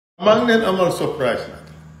maa ngi leen amal surprise nag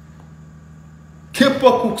képp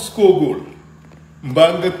ku score goal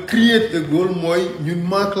mbaa nga create a goal mooy ñun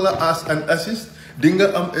mark la as an assist di nga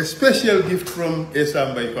am a special gift from ESSA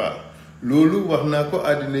Mbye Fall loolu wax naa ko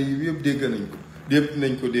àddina yi yëpp dégg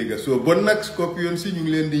nañ ko dégg so bon nag Scorpion si ñu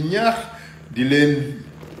ngi leen di ñaax di leen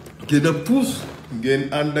gën a pousse ngeen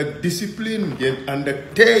ànd ak discipline ngeen ànd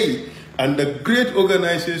ak tey ànd ak great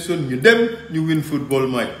organisation ñu dem ñu win football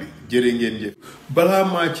match bi jërë ngeen jëf balaa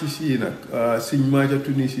match si nag siñ match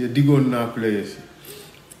Tunisia diggoon naa players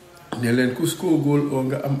yi ne leen ku score goal oo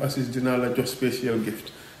nga am assist dinaa la jox special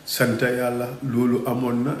gift sant yàlla loolu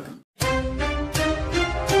amoon na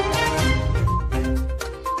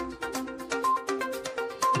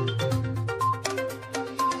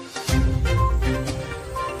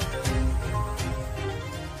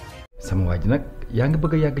sama waa ji nag yaa ngi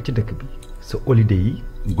bëgg a yàgg ci dëkk bi sa holiday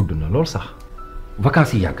yi gudd na lool sax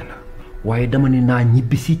vacances yi yàgg na waaye dama ne naa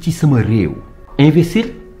ñibbisi ci sama réew investir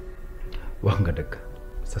wax nga dëgg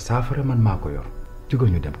sa saafara man maa ko yor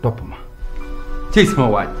jógal ñu dem topp ma ci sama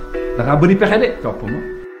waaj da ngaa bëri pexe de topp ma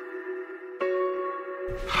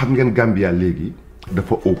xam ngeen Gambia léegi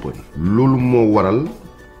dafa open loolu moo waral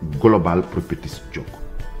global properties jóg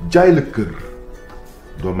jaay la kër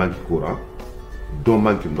doo manqué courant doo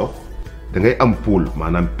manqué ndox da ngay am pool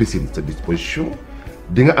maanaam piscine sa disposition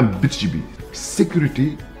di nga am beach bi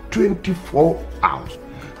sécurité 24 hours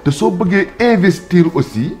te soo bëggee investir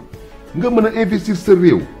aussi nga mën a investir sa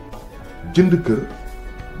réew jënd kër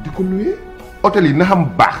di ko louer hôtel yi na xam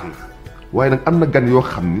baax na waaye nag am na gan yoo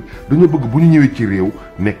xam ni dañoo bëgg bu ñu ñëwee ci réew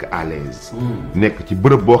nekk à l'aise nekk ci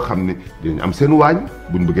bërëb boo xam ne dinañu am seen waañ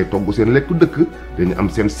bu ñu bëggee togg seen lekku dëkk dañu am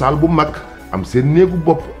seen salle bu mag am seen néegu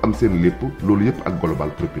bopp am seen lépp loolu yëpp ak global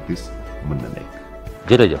properties mën na nekk.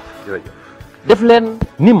 jërëjëf def leen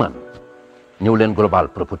ni man ñëw leen global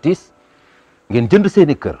properties ngeen jënd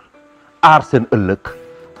seeni kër aar seen ëllëg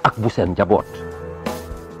ak bu seen njaboot.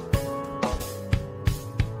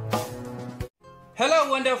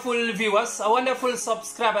 Hello, wonderful viewers, wonderful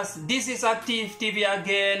subscribers. This is Active TV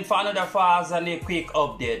again for another fast and a quick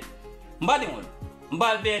update. Mbadimul,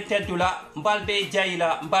 mbalbe tedula, mbalbe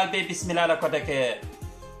jaila, mbalbe bismillah la koteke.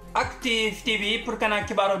 Active TV pour kana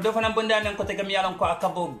kibaro do fana bundane ko tege mi yalan ko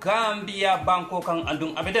akabo Gambia banko kan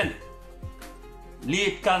andung abeden.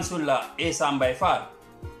 Lead council la ESSA Mbye Fall.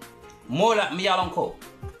 Mola mi yalan ko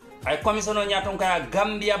ay commissioner nyaton kaya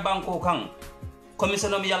Gambia banko kan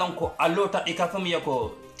commissioner mi yalan ko alota ikafami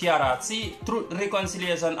yako TRC Truth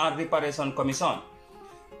Reconciliation and Reparation Commission.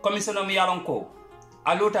 Commissioner mi yalan ko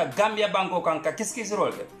alota Gambia banko kan ka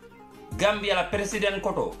kiskisirol Gambia la president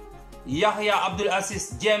koto Yahya Abdul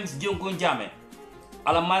Aziz James Jungun Jame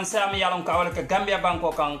ala mansa mi yalon ka wala ka Gambia banko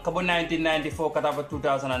kan kabo 1994 kataba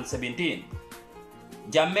 2017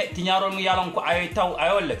 jamme tiñarol mi yalon ko ay taw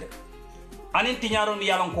ayolle ke anin tiñarol mi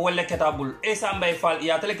yalon ko wolle ketabul ESSA Mbye Fall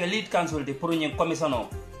ya tele ke lead council de pour ñen commissioner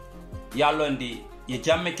yalondi ye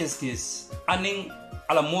jamme kiskis anin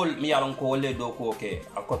ala mol mi yalon ko wolle do ko ke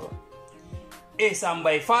akoto ESSA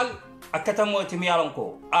Mbye Fall akatamoti mi yalon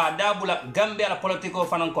ko a dabula Gambia la politiko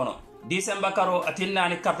fanan kono December karo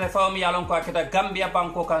atinani carte fawmi yalon ko aketa Gambia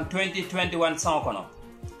banko kan 2021 san kono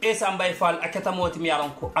ESSA Mbye Fall aketa moti mi yalon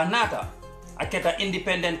ko anata aketa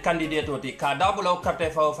independent candidate oti ka dabula carte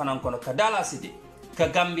faw fanan kono ka dala city ka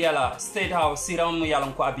Gambia la state house siram mi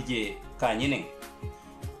yalon ko abije ka nyinin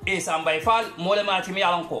ESSA Mbye Fall mole mati mi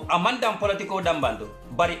yalon ko amandam politiko dambando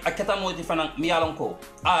bari aketa moti fanan mi yalon ko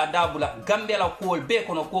a dabula Gambia la ko be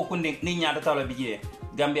kono ko kundi ni nyaata talo bije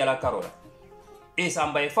Gambia la karola ESSA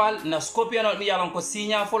Mbye Fall na Scorpion mi yalon ko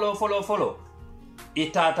signa follow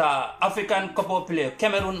itata African Cup of Play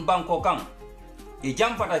Cameroon banko kan i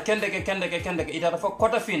jamfata kendeke itata fo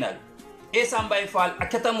quarter final ESSA Mbye Fall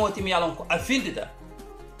aketa moti mi yalon ko afindita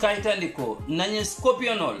kaytandi ko nani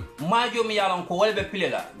Scorpionol majo mi yalon ko walbe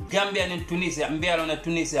pilela Gambia ni Tunisia mbiyalo na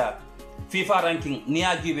Tunisia FIFA ranking ni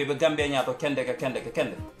ajibe be Gambia nyato kendeke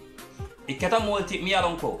iketa moti mi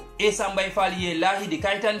yalon ko ESSA Mbye Fall ye lahidi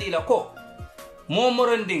kaytandi la ko mo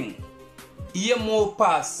moronding iye mo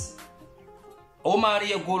pass o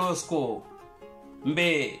mariye golosko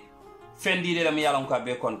mbe fendide la mi yalon ko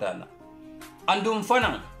be kontana andum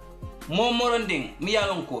fanan mo moronding mi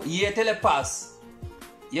yalon ko ye tele pass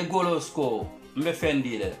ye golosko mbe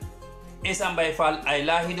fendide ESSA Mbye Fall ay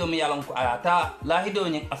lahido mi yalon ko ata lahido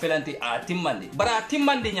nyi afelanti a timmandi bara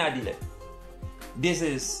timmandi nyaadile. This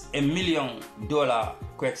is $1 million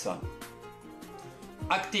question.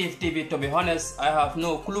 Active TV, to be honest, I have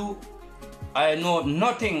no clue. I know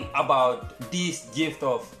nothing about this gift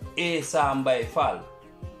of ESSA Mbye Fall.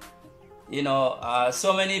 You know,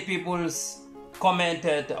 so many people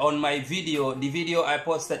commented on my video, the video I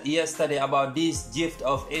posted yesterday about this gift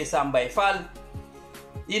of ESSA by FAAL.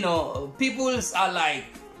 You know, peoples are like,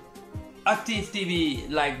 Active TV,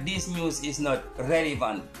 like this news is not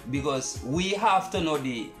relevant because we have to know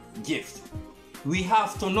the gift. We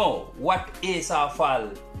have to know what ESSA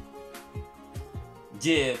FAAL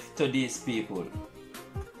gave to these people.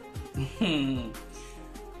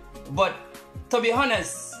 But to be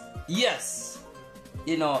honest, yes,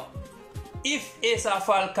 you know, if ESSA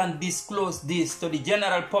FAAL can disclose this to the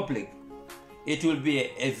general public, it will be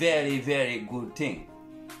a very, very good thing.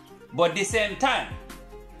 But at the same time,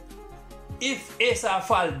 if ESSA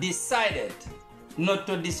FAAL decided not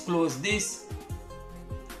to disclose this,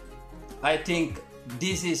 I think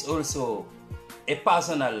this is also a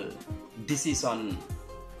personal decision,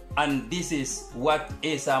 and this is what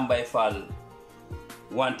ESSA by FAAL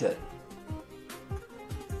wanted.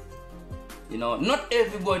 You know, not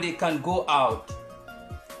everybody can go out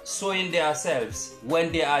showing themselves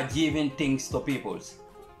when they are giving things to people.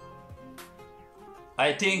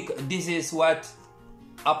 I think this is what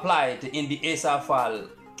applied in the ESSA FAAL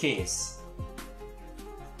case.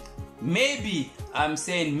 Maybe, I'm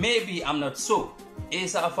saying maybe, I'm not sure.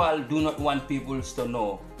 ESSA FAAL do not want people to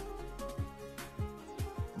know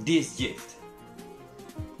this gift.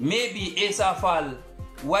 Maybe ESSA FAAL,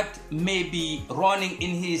 what may be running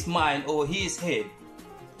in his mind or his head,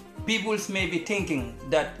 people may be thinking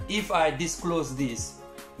that if I disclose this,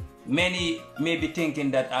 many may be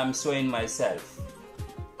thinking that I'm showing myself.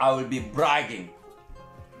 I will be bragging.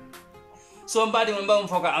 Somebody will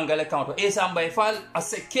foka angale counter ESSA by FAAL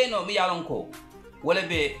asekeno mi yalonko wala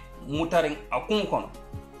be mutaring akun kono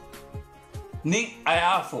ni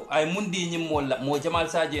ayafo ay mundi nyimol la mo jamal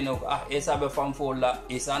saje no ESSA be famfo la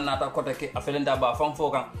ESSA nata kota ke afelenda ba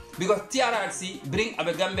famfo kan because TRRC bring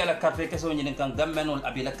abe Gambia la carte ke so nyin kan Gambia non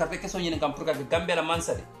abi la carte ke so nyin kan pour ka Gambia la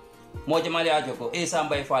mansade mo jamal ya joko ESSA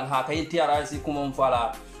by FAAL ha kay TRRC kumom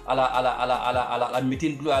fala ala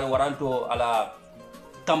meeting dual waranto ala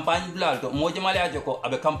campagne blal to moja mali ajo ko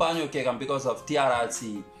abe campagne ke kam because of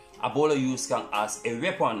TRRC abola use kan as a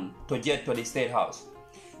weapon to get to the state house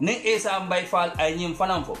ne ESSA by FAAL ay nyim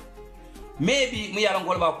fanam fo maybe mi yalan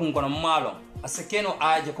golba kun kono malon asekeno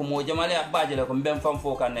aje ko moja mali abaje le ko mbem fam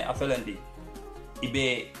fo kan ne afelandi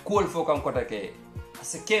ibe cool fo kan kota ke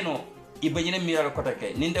asekeno ibe nyine miral kota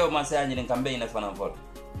ke ninde o man sa nyine kambe ina fanam fo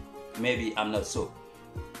maybe I'm not so,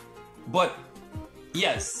 but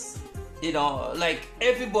yes, you know, like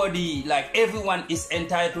everybody, like everyone is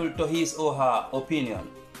entitled to his or her opinion.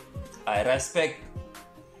 I respect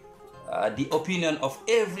the opinion of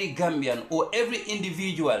every Gambian or every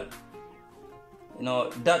individual, you know,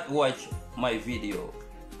 that watch my video.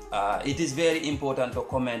 It is very important to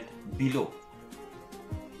comment below,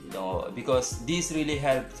 you know, because this really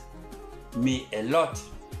helped me a lot.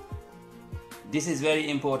 This is very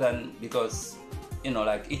important because, you know,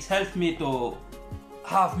 like it helped me to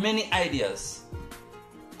have many ideas.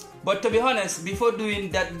 But to be honest, before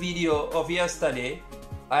doing that video of yesterday,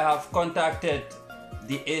 I have contacted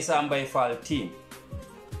the ESSA by FAAL team,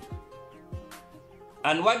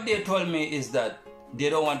 and what they told me is that they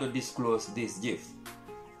don't want to disclose this gift.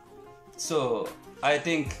 So I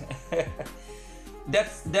think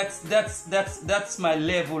that's my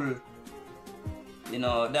level. You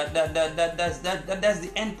know, that's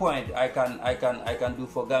the end point I can do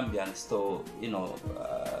for Gambians to, you know,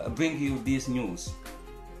 bring you this news.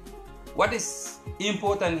 What is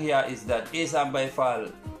important here is that ESSA by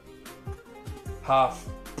FAAL have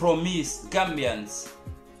promised Gambians,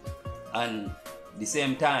 and at the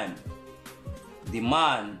same time the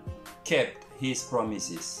man kept his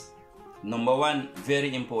promises. Number one,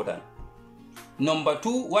 very important. Number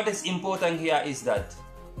two, what is important here is that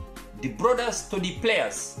the brothers to the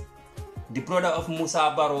players, the brother of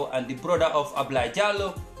Musa Barrow and the brother of Ablai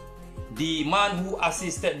Jallo, the man who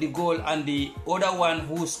assisted the goal and the other one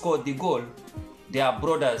who scored the goal, their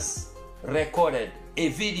brothers recorded a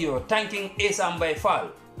video thanking ESSA by FAAL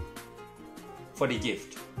for the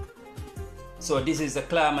gift. So this is a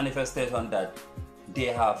clear manifestation that they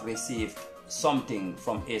have received something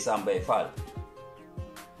from ESSA by FAAL.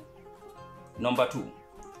 Number two.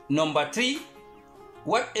 Number three,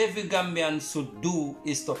 what every Gambian should do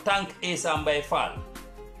is to thank ESSA by FAAL.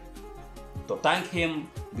 To thank him,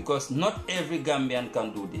 because not every Gambian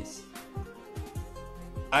can do this.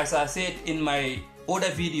 As I said in my other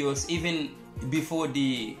videos, even before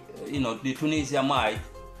the Tunisia match,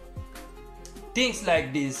 things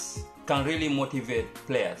like this can really motivate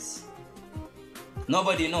players.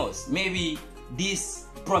 Nobody knows. Maybe this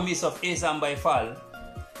promise of ESSA by FAAL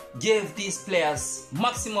gave these players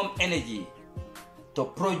maximum energy to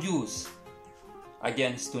produce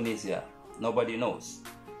against Tunisia. Nobody knows.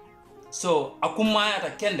 So akumayata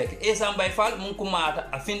kendek ESSA by FAAL mun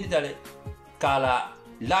kumayata afinditale kala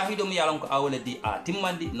lahido mi yalan ko awole di a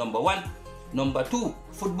timmandi number 1. Number 2,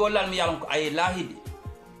 football mi yalan ko ay lahidi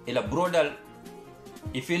ila brodal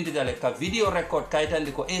ifinditale ka video record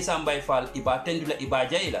kaytandi ko ESSA by FAAL iba tendula iba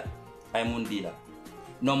jayla ay mun dila.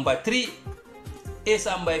 Number 3,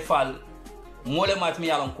 ESSA by FAAL mole mat mi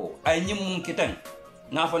yalan ko ay nyim mun kitang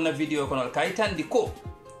nafa na video kono kaytandi ko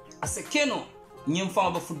asekeno nyim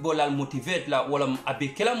fama ba football al motivate la wala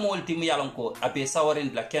abe kala molti mi yalan ko abe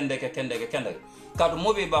sawarin la kendeke kadu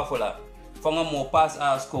mobe ba fola fonga mo pass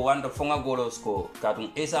as ko wanda fonga golos ko kadu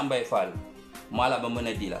ESSA by FAAL mala ba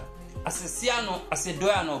mena dila ase siano ase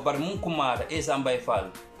doyano bar mun kumata ESSA by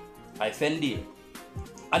FAAL ay fendi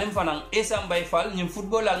anim fanan ESSA by FAAL nyim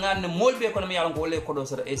football al nganne molbe ko mi yalan ko le ko do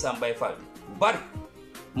sura ESSA by FAAL bar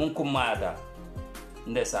mun kumata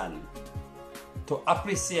ndesan to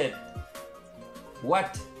appreciate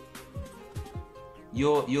what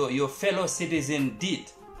your fellow citizen did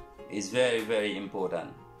is very, very important.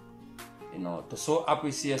 You know, to show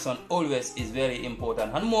appreciation always is very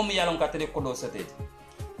important. Han mom yalon ka tele kodo setet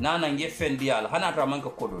nana nge fendi yalla hanata manka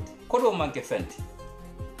kodo manke fendi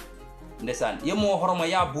ndesan yemo horoma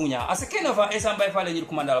ya bunya asekena fa ESSA by FAAL yir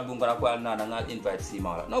kumandala bungara ko nana ngal invite si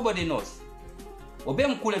mala nobody knows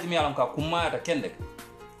obem kulet mi yalon ka kumata kendek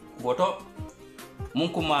goto mun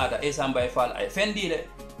kumata ESSA by FAAL ay fendile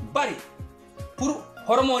bari pour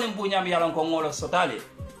hormone bunya mi yalon ko ngolo sotale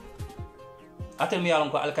atel mi yalon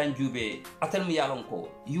ko alkan jube atel mi yalon ko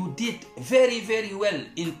you did very, very well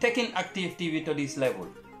in taking Active TV to this level.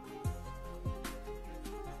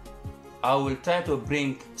 I will try to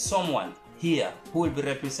bring someone here who will be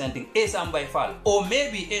representing ESSA by FAAL or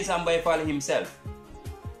maybe ESSA by FAAL himself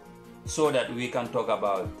so that we can talk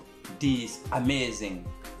about this amazing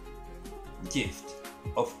gift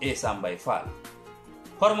of ESSA by FAAL.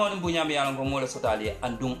 Hormone bunya mi yalan ko ngole sotali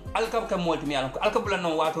andum alkab ka molti mi yalan ko alkabula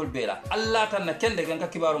non watol bela Allah tan na kende ganka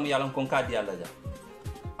kibaru mi yalan ko kadi Allah ja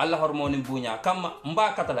Allah hormone bunya kam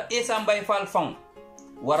mba katala ESSA by FAAL fam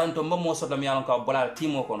waranto mbamo sota mi yalan ko bolal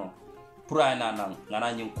timo kono pura na nan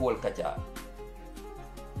ngana nyim kol kacha.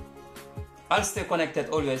 I'll stay connected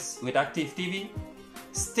always with Active TV.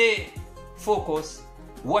 Stay focused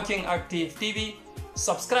watching Active TV.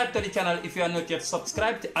 Subscribe to the channel if you are not yet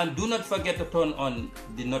subscribed, and do not forget to turn on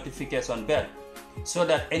the notification bell so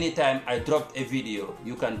that anytime I drop a video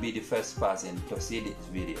you can be the first person to see this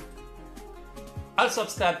video. I'll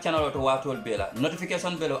subscribe channel to watol bella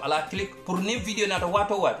notification bell ala click pour ni video na to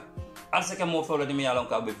wato wat al saka mo follow de mi yalon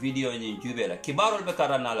ka be video ni jubela kibarol be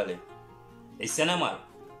karana la le e cinema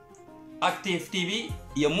Active TV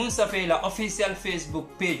ya mun safe la official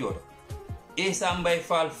Facebook page oto ESSA by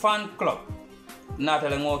FAAL fan club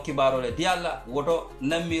natale ngo kibaro le dialla woto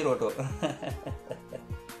namiro to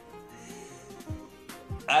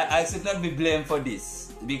I should not be blamed for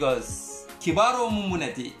this because kibaro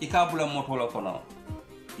mumunati ikabula motola kono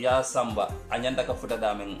ya samba anyanda ka futa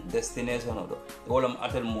damen destination odo wolam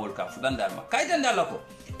atel mol ka futa ndalma kayta ndalla ko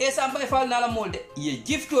ESSA by FAAL nala molde ye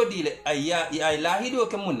gifto dile ay lahido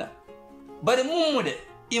ke munna bare mumude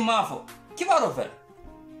imafo kibaro fel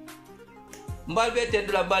mbalbe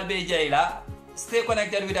tedula balbe jayla. Stay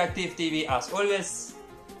connected with Active TV as always.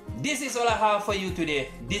 This is all I have for you today.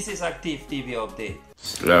 This is Active TV update.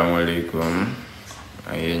 Assalamualaikum.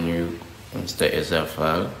 I am Mr. ESSA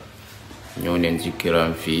FAAL. Ñëw neen ci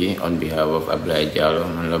kiram fi on behalf of Ablaye Diallo,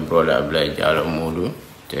 man la brother Ablaye Diallo Modou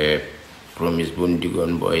te promise bu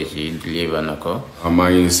digon boy ci deliver nako. Maa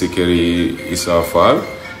ngi ci kër ESSA FAAL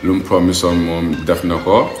lu mu promise on moom def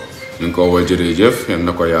nako. Ñu ko wa jërëjëf yal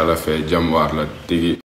na ko Yàlla fay jàmbaar la tigi